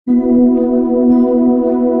Hi,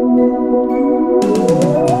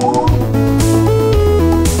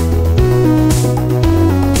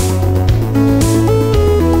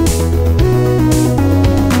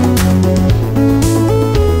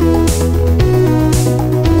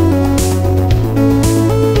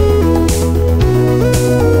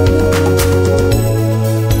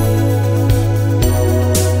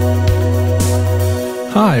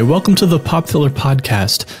 welcome to the Pop Filler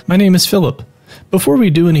Podcast. My name is Philip. Before we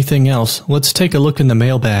do anything else, let's take a look in the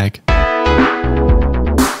mailbag.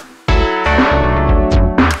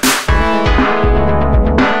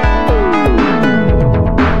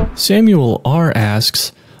 Samuel R.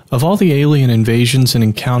 asks, of all the alien invasions and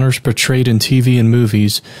encounters portrayed in TV and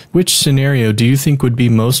movies, which scenario do you think would be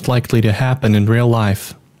most likely to happen in real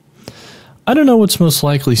life? I don't know what's most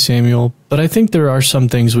likely, Samuel, but I think there are some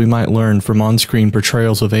things we might learn from on-screen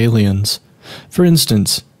portrayals of aliens. For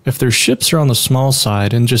instance, if their ships are on the small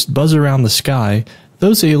side and just buzz around the sky,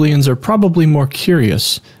 those aliens are probably more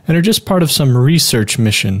curious and are just part of some research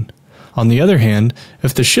mission. On the other hand,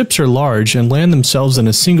 if the ships are large and land themselves in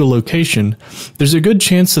a single location, there's a good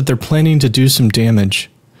chance that they're planning to do some damage.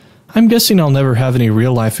 I'm guessing I'll never have any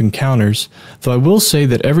real-life encounters, though I will say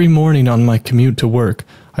that every morning on my commute to work,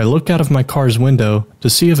 I look out of my car's window to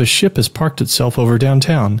see if a ship has parked itself over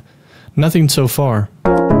downtown. Nothing so far.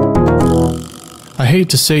 I hate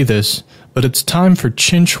to say this, but it's time for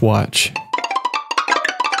Chinch Watch.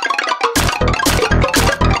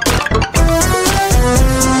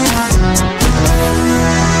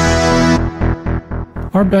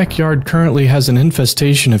 Our backyard currently has an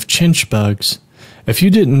infestation of chinch bugs. If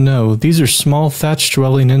you didn't know, these are small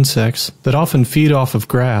thatch-dwelling insects that often feed off of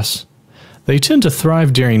grass. They tend to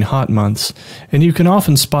thrive during hot months, and you can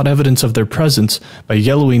often spot evidence of their presence by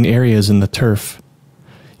yellowing areas in the turf.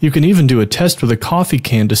 You can even do a test with a coffee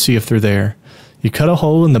can to see if they're there. You cut a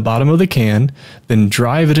hole in the bottom of the can, then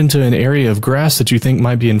drive it into an area of grass that you think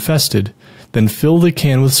might be infested, then fill the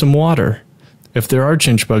can with some water. If there are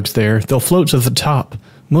chinch bugs there, they'll float to the top,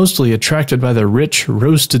 mostly attracted by the rich,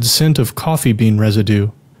 roasted scent of coffee bean residue.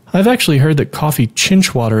 I've actually heard that coffee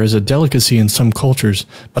chinch water is a delicacy in some cultures,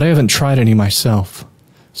 but I haven't tried any myself.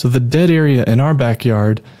 So the dead area in our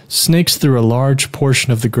backyard snakes through a large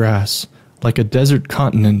portion of the grass, like a desert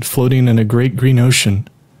continent floating in a great green ocean.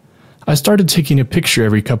 I started taking a picture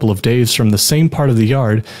every couple of days from the same part of the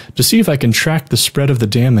yard to see if I can track the spread of the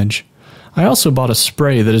damage. I also bought a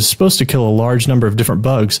spray that is supposed to kill a large number of different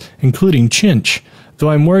bugs, including chinch, though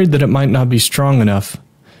I'm worried that it might not be strong enough.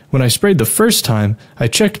 When I sprayed the first time, I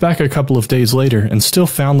checked back a couple of days later and still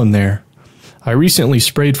found them there. I recently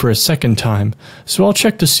sprayed for a second time, so I'll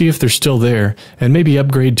check to see if they're still there and maybe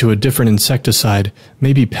upgrade to a different insecticide,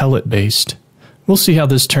 maybe pellet-based. We'll see how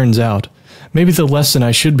this turns out. Maybe the lesson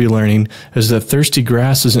I should be learning is that thirsty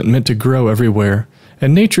grass isn't meant to grow everywhere,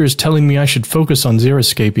 and nature is telling me I should focus on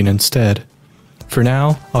xeriscaping instead. For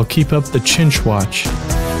now, I'll keep up the Chinch Watch.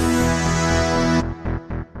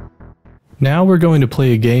 Now we're going to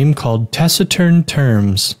play a game called Taciturn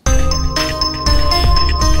Terms.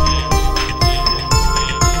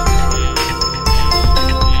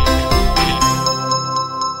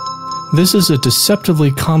 This is a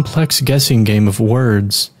deceptively complex guessing game of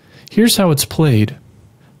words. Here's how it's played.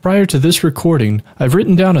 Prior to this recording, I've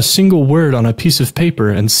written down a single word on a piece of paper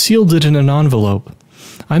and sealed it in an envelope.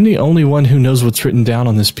 I'm the only one who knows what's written down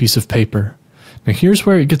on this piece of paper. Now here's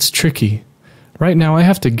where it gets tricky. Right now I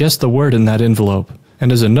have to guess the word in that envelope,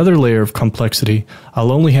 and as another layer of complexity,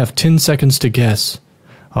 I'll only have 10 seconds to guess.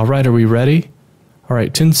 Alright, are we ready?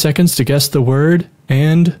 Alright, 10 seconds to guess the word,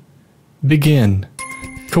 and begin.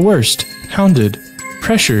 Coerced, hounded,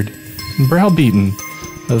 pressured, browbeaten,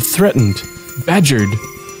 threatened, badgered,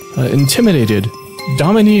 intimidated,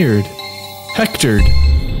 domineered, hectored.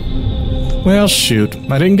 Well, shoot,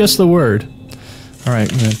 I didn't guess the word.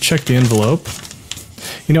 Alright, I'm going to check the envelope.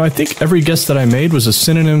 You know, I think every guess that I made was a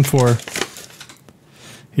synonym for...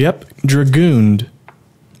 Yep, dragooned.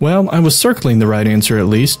 Well, I was circling the right answer at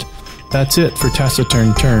least. That's it for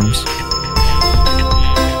taciturn terms.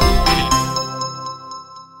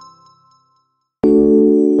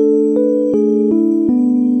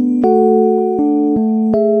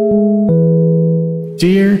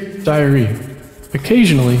 Dear Diary,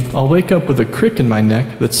 occasionally I'll wake up with a crick in my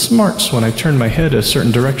neck that smarts when I turn my head a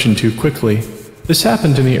certain direction too quickly. This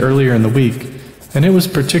happened to me earlier in the week, and it was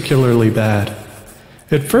particularly bad.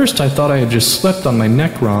 At first I thought I had just slept on my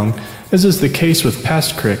neck wrong, as is the case with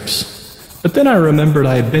past cricks. But then I remembered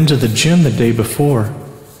I had been to the gym the day before.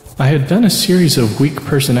 I had done a series of weak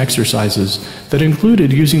person exercises that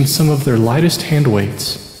included using some of their lightest hand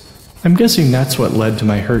weights. I'm guessing that's what led to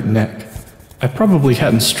my hurt neck. I probably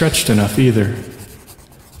hadn't stretched enough either.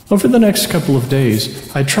 Over the next couple of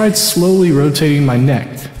days, I tried slowly rotating my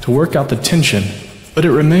neck to work out the tension, but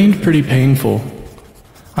it remained pretty painful.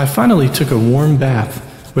 I finally took a warm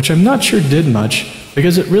bath, which I'm not sure did much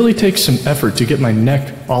because it really takes some effort to get my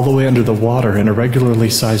neck all the way under the water in a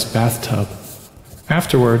regularly sized bathtub.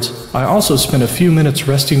 Afterwards, I also spent a few minutes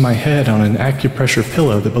resting my head on an acupressure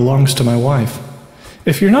pillow that belongs to my wife.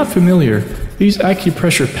 If you're not familiar, these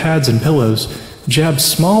acupressure pads and pillows jab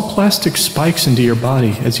small plastic spikes into your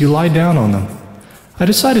body as you lie down on them. I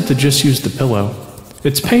decided to just use the pillow.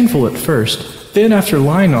 It's painful at first, then after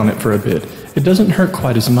lying on it for a bit, it doesn't hurt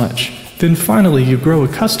quite as much. Then finally you grow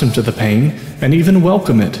accustomed to the pain and even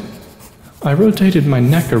welcome it. I rotated my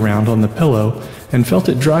neck around on the pillow and felt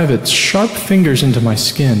it drive its sharp fingers into my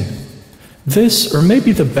skin. This, or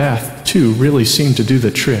maybe the bath, too, really seemed to do the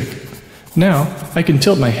trick. Now, I can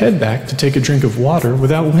tilt my head back to take a drink of water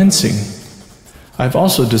without wincing. I've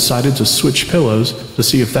also decided to switch pillows to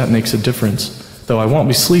see if that makes a difference, though I won't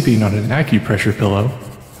be sleeping on an acupressure pillow.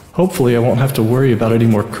 Hopefully I won't have to worry about any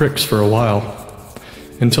more cricks for a while.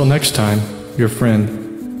 Until next time, your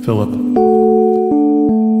friend, Philip.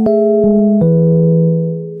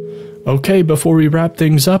 Okay, before we wrap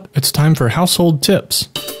things up, it's time for household tips.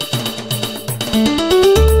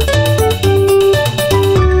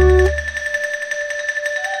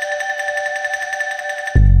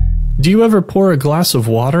 Do you ever pour a glass of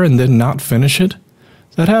water and then not finish it?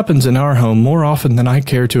 That happens in our home more often than I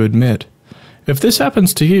care to admit. If this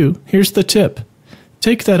happens to you, here's the tip.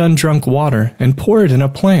 Take that undrunk water and pour it in a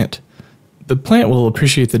plant. The plant will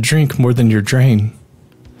appreciate the drink more than your drain.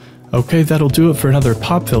 Okay, that'll do it for another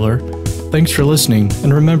Pop Filler. Thanks for listening,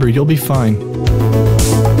 and remember, you'll be fine.